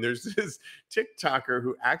 And there's this TikToker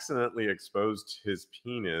who accidentally exposed his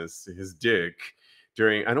dick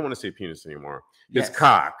during, I don't want to say penis anymore, his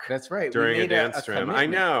cock. That's right. During a dance trim. I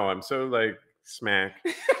know, I'm so like smack.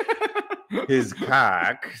 His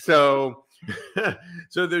cock. So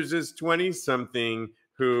there's this 20-something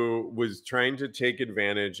who was trying to take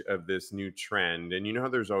advantage of this new trend. And you know how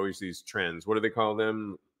there's always these trends. What do they call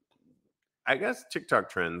them? I guess TikTok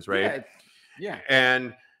trends, right? Yeah.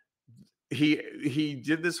 And he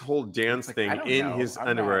did this whole dance thing in his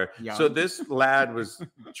underwear. So this lad was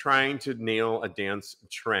trying to nail a dance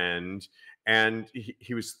trend, and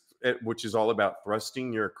he was which is all about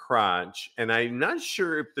thrusting your crotch. And I'm not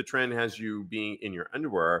sure if the trend has you being in your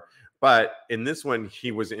underwear, but in this one,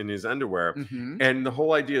 he was in his underwear. And the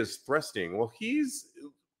whole idea is thrusting. Well, he's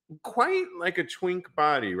quite like a twink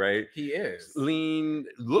body, right? He is. Lean,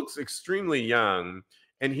 looks extremely young.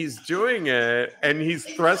 And he's doing it, and he's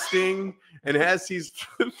thrusting, and as he's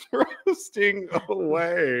thrusting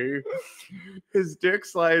away, his dick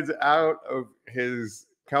slides out of his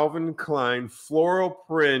Calvin Klein floral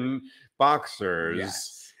print boxers.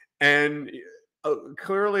 Yes. And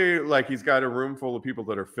clearly, like, he's got a room full of people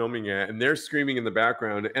that are filming it, and they're screaming in the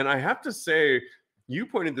background. And I have to say, you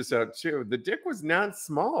pointed this out too, the dick was not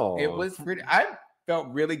small. It was pretty. I felt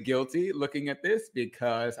really guilty looking at this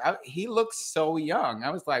because he looks so young.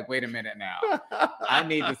 I was like, wait a minute now. I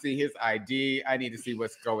need to see his ID. I need to see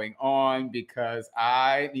what's going on because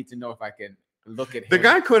I need to know if I can look at him. The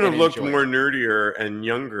guy could have looked more nerdier and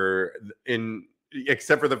younger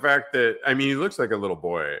except for the fact that, I mean, he looks like a little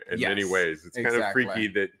boy in many ways. It's kind of freaky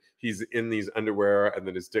that he's in these underwear and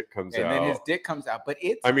then his dick comes out. And then his dick comes out. But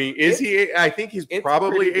it's... I mean, he... I think he's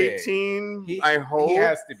probably 18, I hope. He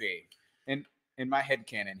has to be. In my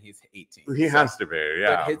headcanon, he's 18. He has to be,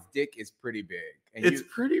 yeah. But his dick is pretty big. And it's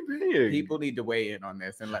pretty big. People need to weigh in on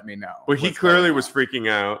this and let me know. Well, he clearly was freaking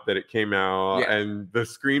out that it came out, and the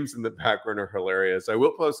screams in the background are hilarious. I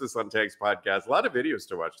will post this on TAGSPodcast. A lot of videos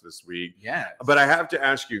to watch this week. Yes. But I have to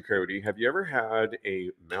ask you, Kodi, have you ever had a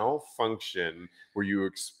malfunction where you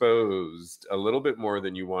exposed a little bit more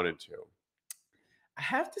than you wanted to? I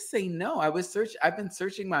have to say no. I've been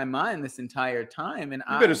searching my mind this entire time, and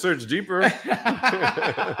you better search deeper.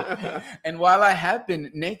 And while I have been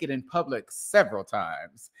naked in public several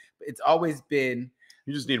times, it's always been.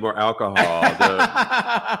 You just need more alcohol.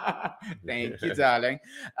 Thank you, darling.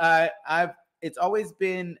 It's always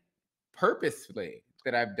been purposefully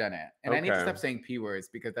that I've done it, and I need to stop saying P words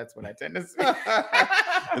because that's what I tend to say.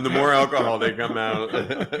 And the more alcohol they come out,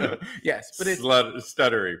 yes, but it's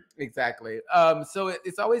stuttery. Exactly. So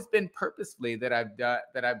it's always been purposefully that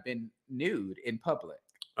I've been nude in public.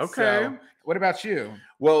 Okay. So, what about you?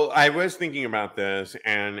 Well, I was thinking about this,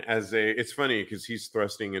 and it's funny because he's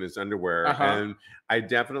thrusting in his underwear, and I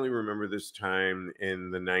definitely remember this time in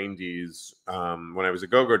the 90s when I was a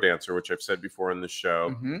go-go dancer, which I've said before on the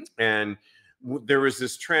show, and there was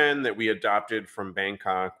this trend that we adopted from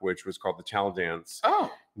Bangkok, which was called the towel dance.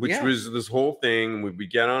 Oh, which was this whole thing. We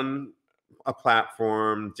get on a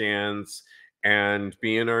platform, dance, and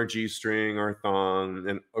be in our G-string or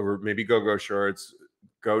thong, or maybe go-go shorts,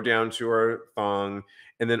 go down to our thong,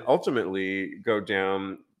 and then ultimately go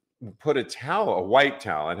down, put a towel, a white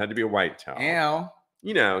towel. It had to be a white towel. Ew.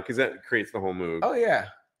 You know, because that creates the whole move. Oh, yeah.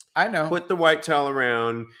 I know. Put the white towel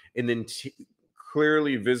around, and then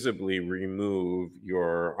clearly, visibly remove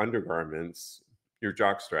your undergarments, your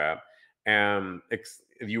jockstrap, and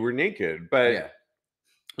you were naked. But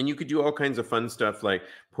and you could do all kinds of fun stuff like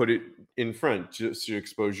put it in front just to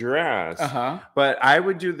expose your ass. But I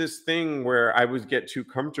would do this thing where I would get too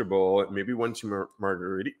comfortable, maybe one too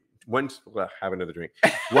margarita. Have another drink.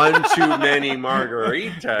 One too many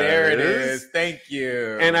margaritas. There it is. Thank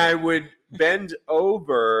you. And I would bend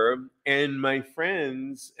over, and my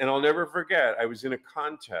friends, and I'll never forget, I was in a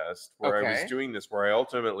contest where I was doing this, where I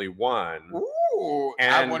ultimately won. Ooh,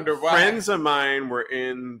 and I wonder why. Friends of mine were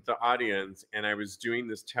in the audience, and I was doing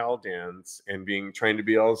this towel dance and trying to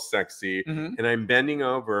be all sexy, and I'm bending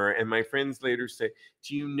over, and my friends later say,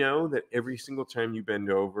 do you know that every single time you bend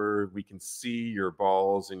over, we can see your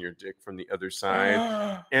balls and your dick from the other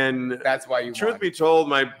side? And that's why you truth be told,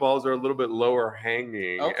 my balls are a little bit lower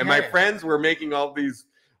hanging. And my friends were making all these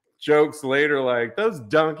jokes later, like, those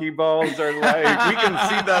donkey balls are like, we can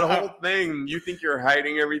see that whole thing. You think you're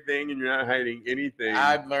hiding everything, and you're not hiding anything.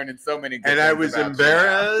 I'm learning so many good things. And I was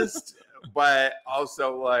embarrassed, but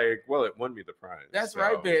also like, well, it won me the prize. That's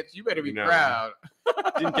right, bitch. You better be proud.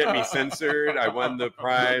 Didn't get me censored. I won the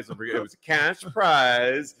prize. It was a cash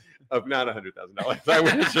prize of not $100,000. I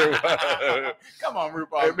wish it was. Come on,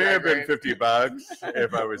 RuPaul. It may have been $50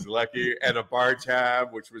 if I was lucky, and a bar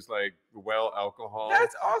tab, which was like alcohol.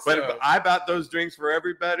 That's awesome. But I bought those drinks for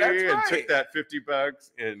everybody and took that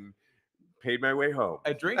 $50 and paid my way home.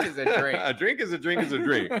 A drink is a drink. A drink is a drink is a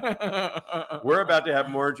drink. We're about to have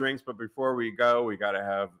more drinks, but before we go, we got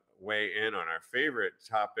to weigh in on our favorite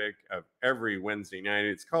topic of every Wednesday night.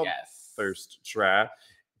 It's called Thirst Trap.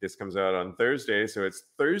 This comes out on Thursday, so it's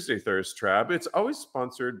Thursday Thirst Trap. It's always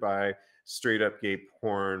sponsored by Straight Up Gay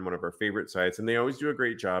Porn, one of our favorite sites, and they always do a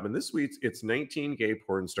great job. And this week, it's 19 gay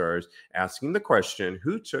porn stars asking the question,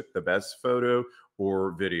 who took the best photo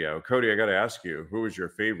or video. Kodi, I got to ask you, who was your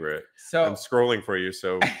favorite? So I'm scrolling for you,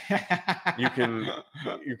 so you can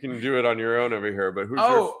do it on your own over here. But who's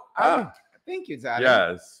thank you, Zaddy.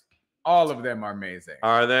 Yes. All of them are amazing.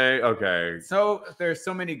 Are they? Okay. So there's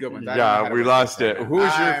so many good ones. Yeah, we lost it. Who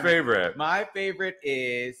is your favorite? My favorite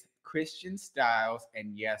is Christian Styles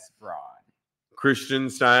and Yes Braun. Christian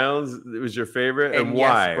Styles was your favorite, and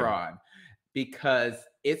why? Yes Braun, because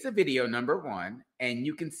it's a video, number one, and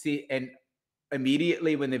you can see, and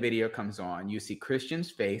immediately when the video comes on, you see Christian's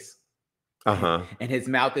face. And his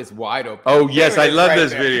mouth is wide open. Oh yes, I love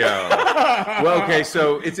this video. Well, okay,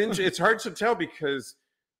 so it's hard to tell because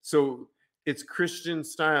it's Christian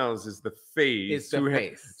Styles is the face. It's the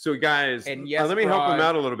face. So guys, let me help him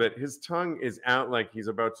out a little bit. His tongue is out like he's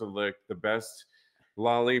about to lick the best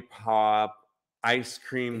lollipop ice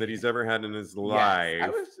cream that he's ever had in his life.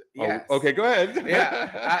 Yes. Oh, okay, go ahead.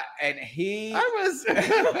 Yeah, and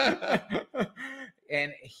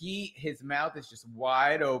his mouth is just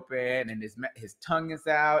wide open, and his tongue is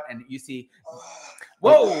out, and you see,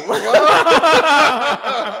 whoa!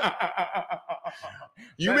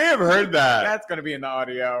 You may have heard that. That's going to be in the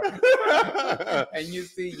audio. And you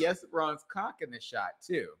see Yes Braun's cock in the shot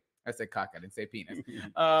too. I said cock, I didn't say penis.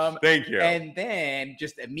 Thank you. And then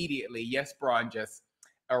just immediately, Yes Braun just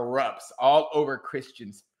erupts all over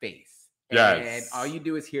Christian's face. Yes. And all you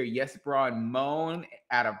do is hear Yes Braun moan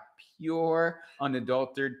out of pure,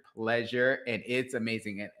 unadulterated pleasure, and it's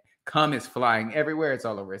amazing. And cum is flying everywhere. It's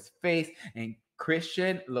all over his face, and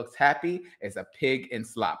Christian looks happy as a pig in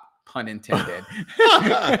slop. Pun intended.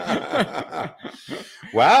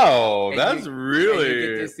 Wow, that's really. And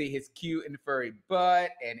you get to see his cute and furry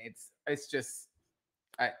butt, and it's just.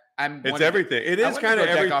 It's everything. It is kind of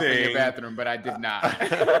everything. Off in your bathroom, but I did not.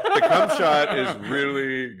 The cum shot is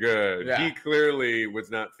really good. Yeah. He clearly was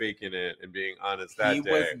not faking it and being honest that day. He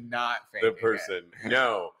was not faking the person.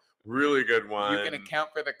 No. Really good one. You can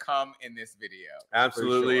account for the cum in this video.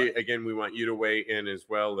 Absolutely. Sure. Again, we want you to weigh in as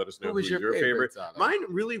well. Let us know who's your favorite. Mine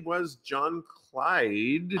really was John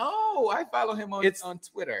Clyde. Oh, I follow him on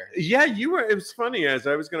Twitter. Yeah, it was funny as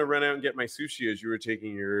I was going to run out and get my sushi as you were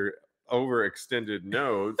taking your overextended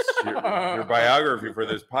notes, your biography for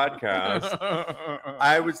this podcast.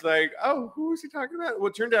 I was like, oh, who was he talking about? Well,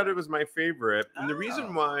 it turned out it was my favorite. And the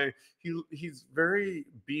reason why he's very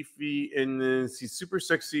beefy in this, he's super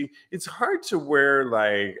sexy. It's hard to wear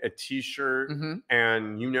like a t-shirt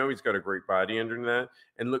and he's got a great body under that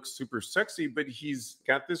and looks super sexy, but he's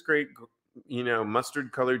got this great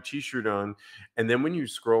mustard colored t-shirt on, and then when you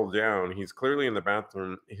scroll down, he's clearly in the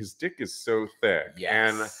bathroom. His dick is so thick.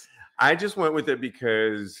 And I just went with it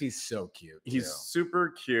because he's so cute. He's super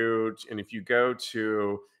cute. And if you go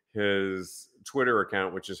to his Twitter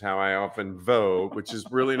account, which is how I often vote, which is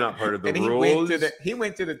really not part of the rules. He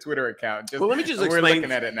went to the Twitter account. Well, let me just explain. We're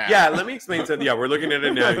looking at it now. Yeah, let me explain something. Yeah, we're looking at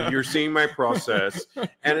it now. You're seeing my process.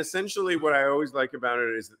 And essentially what I always like about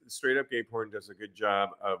it is that Straight Up Gay Porn does a good job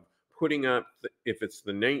of putting up, if it's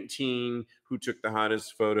the 19 who took the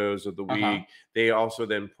hottest photos of the week, they also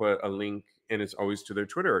then put a link, and it's always to their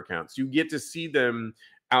Twitter accounts. You get to see them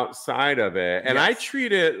outside of it. And I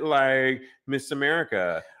treat it like Miss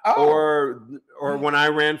America or when I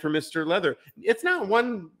ran for Mr. Leather. It's not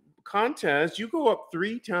one contest. You go up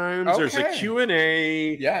 3 times. There's a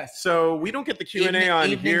Q&A. Yes. So we don't get the Q&A on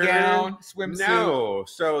here. Gown, swimsuit. No.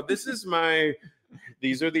 So this is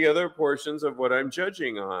these are the other portions of what I'm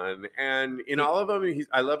judging on. And in all of them,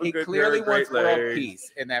 I love a good clearly great wants world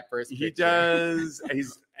peace in that first picture. He does.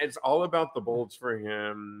 It's all about the bulge for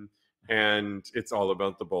him. And it's all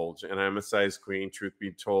about the bulge. And I'm a size queen, truth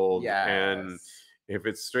be told. Yes. And if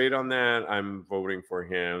it's straight on that, I'm voting for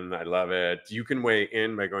him. I love it. You can weigh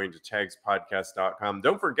in by going to TAGSPodcast.com.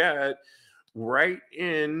 Don't forget, write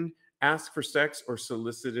in, ask for sex or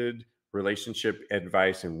solicited relationship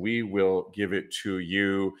advice, and we will give it to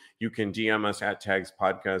you. You can DM us at Tags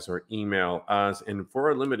Podcast or email us. And for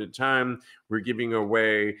a limited time, we're giving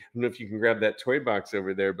away, I don't know if you can grab that toy box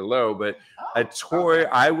over there below, but a toy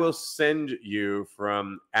I will send you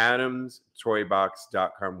from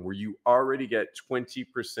adamstoybox.com, where you already get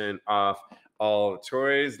 20% off all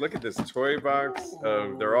toys. Look at this toy box.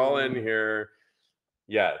 They're all in here.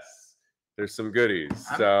 Yes. There's some goodies.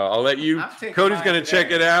 So I'll let you. Kodi's going to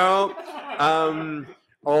check it out.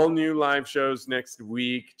 All new live shows next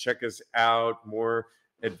week. Check us out. More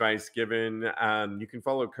advice given. You can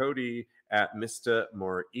follow Kodi at Mr.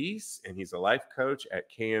 Maurice, and he's a life coach at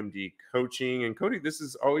KMD Coaching. And Kodi, this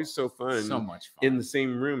is always so fun. So much fun. In the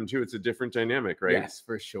same room, too. It's a different dynamic, right? Yes,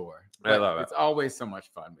 for sure. I love it. It's always so much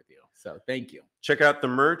fun with you. So thank you. Check out the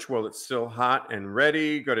merch while it's still hot and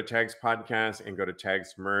ready. Go to TAGSPodcast and go to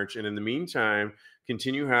Tags Merch. And in the meantime,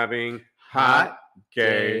 continue having hot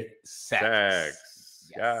gay sex.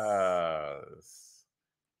 Yes.